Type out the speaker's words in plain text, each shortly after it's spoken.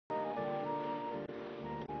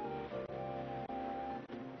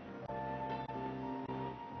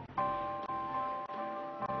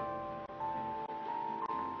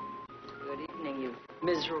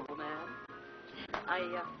Miserable man. I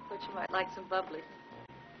thought you might like some bubbly.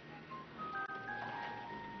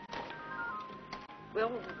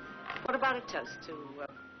 Well, what about a toast to,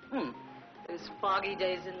 those foggy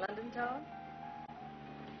days in London town?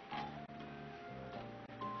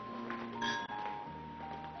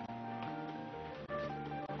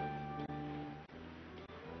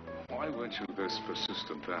 Why weren't you this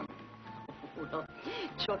persistent then? Well,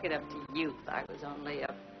 chalk it up to youth. I was only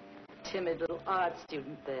a timid little art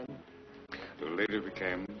student then. You later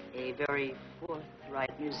became? A very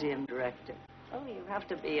forthright museum director. Oh, you have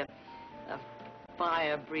to be a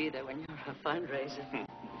fire breather when you're a fundraiser.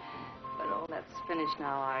 But all that's finished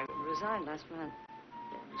now. I resigned last month.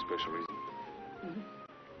 Any special reason?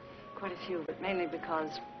 Quite a few, but mainly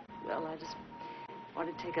because, well, I just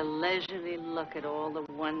want to take a leisurely look at all the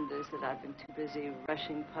wonders that I've been too busy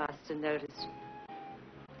rushing past to notice.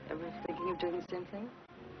 Ever thinking of doing the same thing?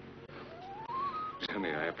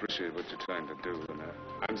 Jenny, I appreciate what you're trying to do, and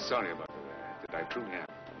I'm sorry about that. I truly am.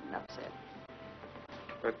 Enough said.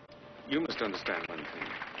 But you must understand one thing.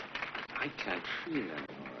 I can't feel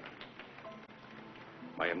anymore.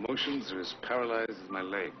 My emotions are as paralyzed as my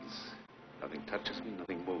legs. Nothing touches me,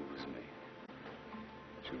 nothing moves me.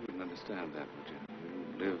 But you wouldn't understand that, would you?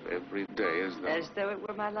 You live every day as though... As though it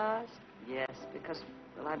were my last? Yes, because,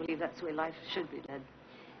 well, I believe that's the way life should be led.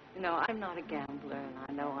 You know, I'm not a gambler, and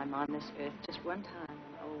I know I'm on this earth just one time. And,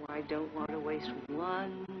 oh, I don't want to waste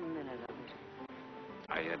 1 minute of it.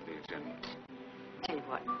 I envy you, Jenny. Tell you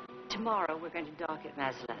what, tomorrow we're going to dock at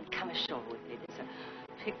Mazatlan. Come ashore with me. There's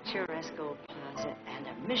a picturesque old plaza and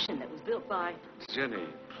a mission that was built by... Jenny,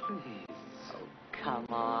 please. Oh, come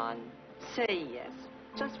on. Say yes.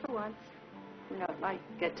 Just for once. You know, it might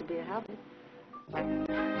get to be a habit.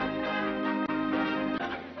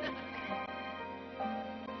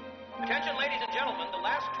 Attention, ladies and gentlemen, the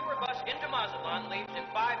last tour bus into Mazatlan leaves in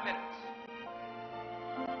 5 minutes.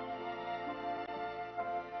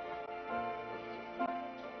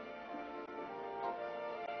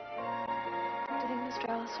 Do you think Mr.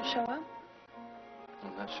 Ellis will show up?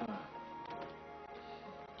 I'm not sure.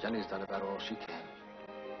 Jenny's done about all she can.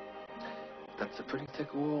 That's a pretty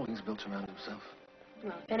thick wall he's built around himself.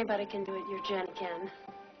 Well, if anybody can do it, your Jenny can.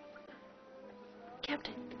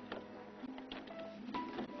 Captain.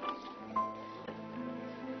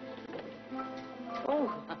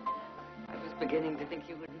 Oh, I was beginning to think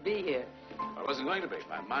you wouldn't be here. I wasn't going to be.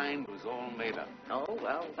 My mind was all made up. Oh,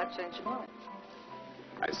 well, what changed your mind?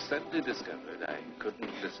 I suddenly discovered I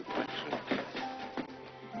couldn't disappoint you.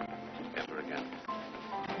 Ever again.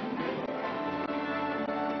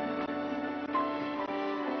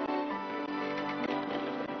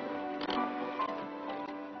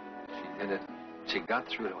 She did it. She got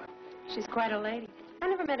through to him. She's quite a lady. I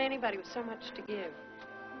never met anybody with so much to give.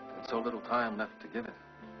 And so little time left to give it.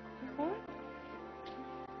 What?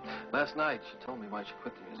 Last night, she told me why she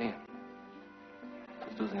quit the museum.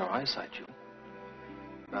 She's losing her eyesight, Julie.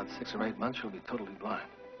 About 6 or 8 months, she'll be totally blind.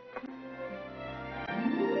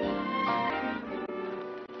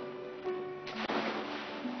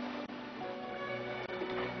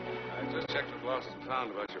 I just checked with Lost and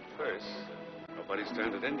Found about your purse. Nobody's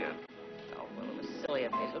turned it in yet. Oh, well, it was silly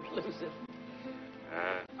of me to lose it.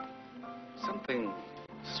 Something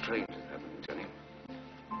strange is happening, Jenny.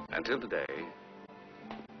 Until today,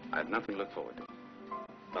 I had nothing to look forward to.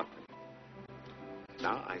 Nothing.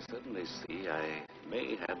 Now I suddenly see I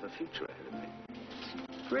may have a future ahead of me.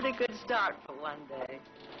 Pretty good start for one day.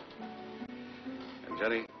 And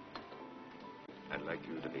Jenny, I'd like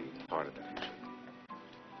you to be part of the future.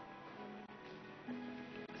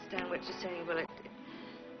 Understand what you're saying, well, it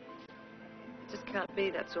just can't be,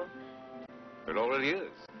 that's all. It already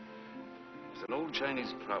is. There's an old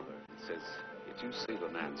Chinese proverb that says, if you save a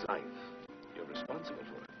man's life, you're responsible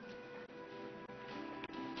for it.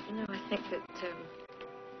 You know, I think that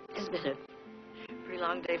it's been a pretty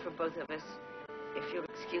long day for both of us. If you'll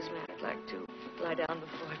excuse me, I'd like to lie down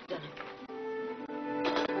before I've done it.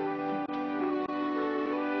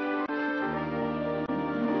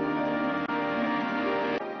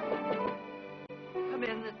 Come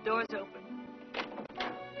in, the door's open.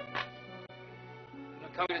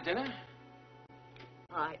 Not coming to dinner?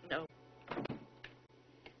 I know.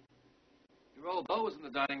 Your old beau was in the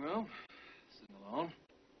dining room, sitting alone.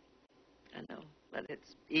 I know, but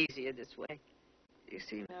it's easier this way. You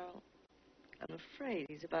see, Merrill, I'm afraid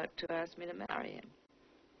he's about to ask me to marry him.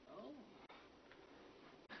 Oh.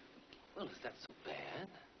 Well, is that so bad?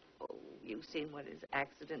 Oh, you've seen what his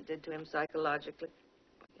accident did to him psychologically.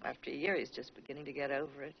 After a year, he's just beginning to get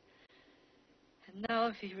over it. And now,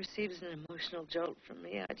 if he receives an emotional jolt from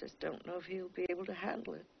me, I just don't know if he'll be able to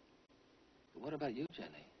handle it. But what about you,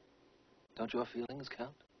 Jenny? Don't your feelings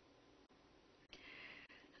count?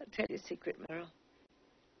 I'll tell you a secret, Merrill.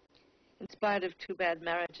 In spite of 2 bad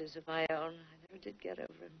marriages of my own, I never did get over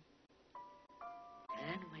him.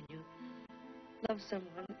 And when you love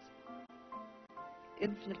someone, it's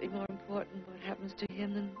infinitely more important what happens to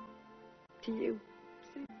him than to you.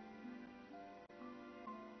 See?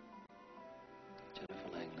 Jennifer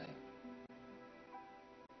Langley,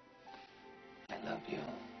 I love you.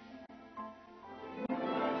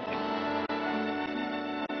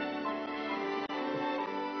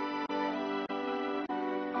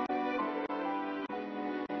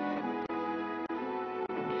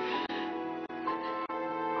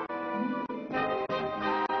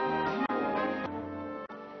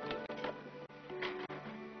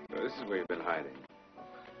 This is where you've been hiding.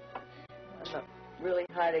 I'm not really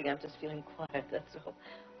hiding. I'm just feeling quiet, that's all.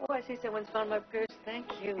 Oh, I see someone's found my purse. Thank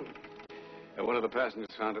you. One of the passengers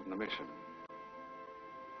found it in the mission.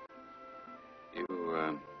 You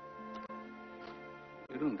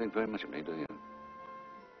don't think very much of me, do you?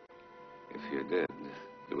 If you did,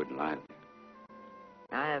 you wouldn't lie to me.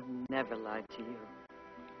 I have never lied to you.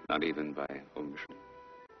 Not even by omission.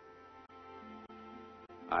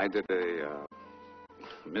 I did a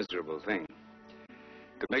miserable thing.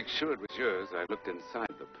 To make sure it was yours, I looked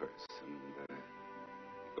inside the purse, and there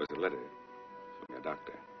was a letter from your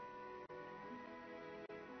doctor.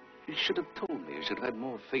 You should have told me. You should have had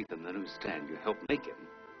more faith in the newsstand you helped make him.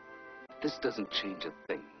 This doesn't change a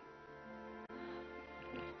thing.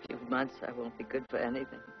 In a few months, I won't be good for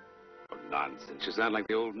anything. Oh, nonsense. You sound like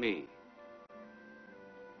the old me.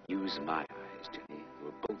 Use my eyes, Jenny.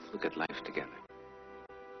 We'll both look at life together.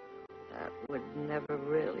 That would never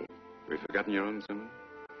really. Have you forgotten your own sermon?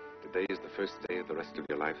 Today is the first day of the rest of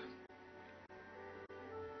your life.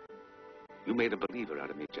 You made a believer out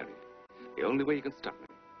of me, Jenny. The only way you can stop me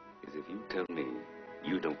is if you tell me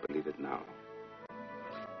you don't believe it now.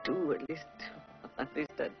 Do, at least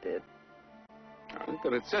I did. Oh,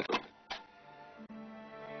 but it's settled.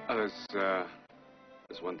 Oh,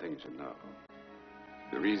 there's one thing you should know.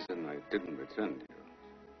 The reason I didn't return to you.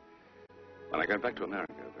 When I got back to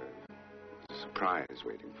America, there was a surprise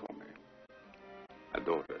waiting for me. A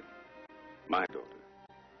daughter. My daughter.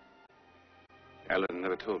 Ellen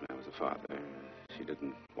never told me I was a father. She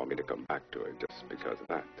didn't want me to come back to her just because of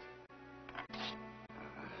that.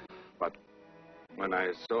 But when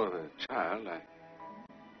I saw the child,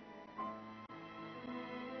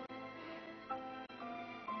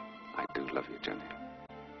 I do love you, Jenny.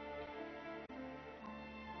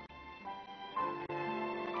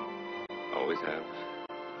 Always have.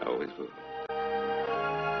 Always will.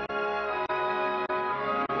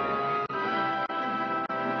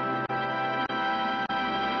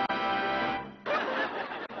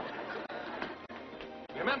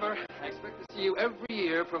 Remember, I expect to see you every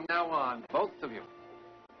year from now on, both of you.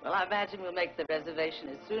 Well, I imagine we'll make the reservation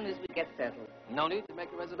as soon as we get settled. No need to make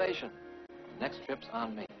a reservation. Next trip's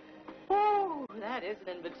on me. Oh, that is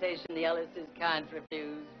an invitation the Ellises can't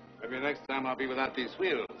refuse. Maybe next time I'll be without these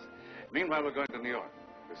wheels. Meanwhile, we're going to New York.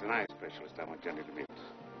 There's an eye specialist I want Jenny to meet.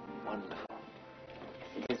 Wonderful.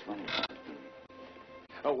 It is wonderful.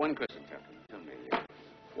 Oh, one question, Captain. Tell me,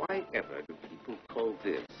 why ever do people call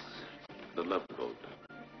this the Love Boat?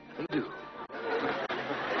 They do.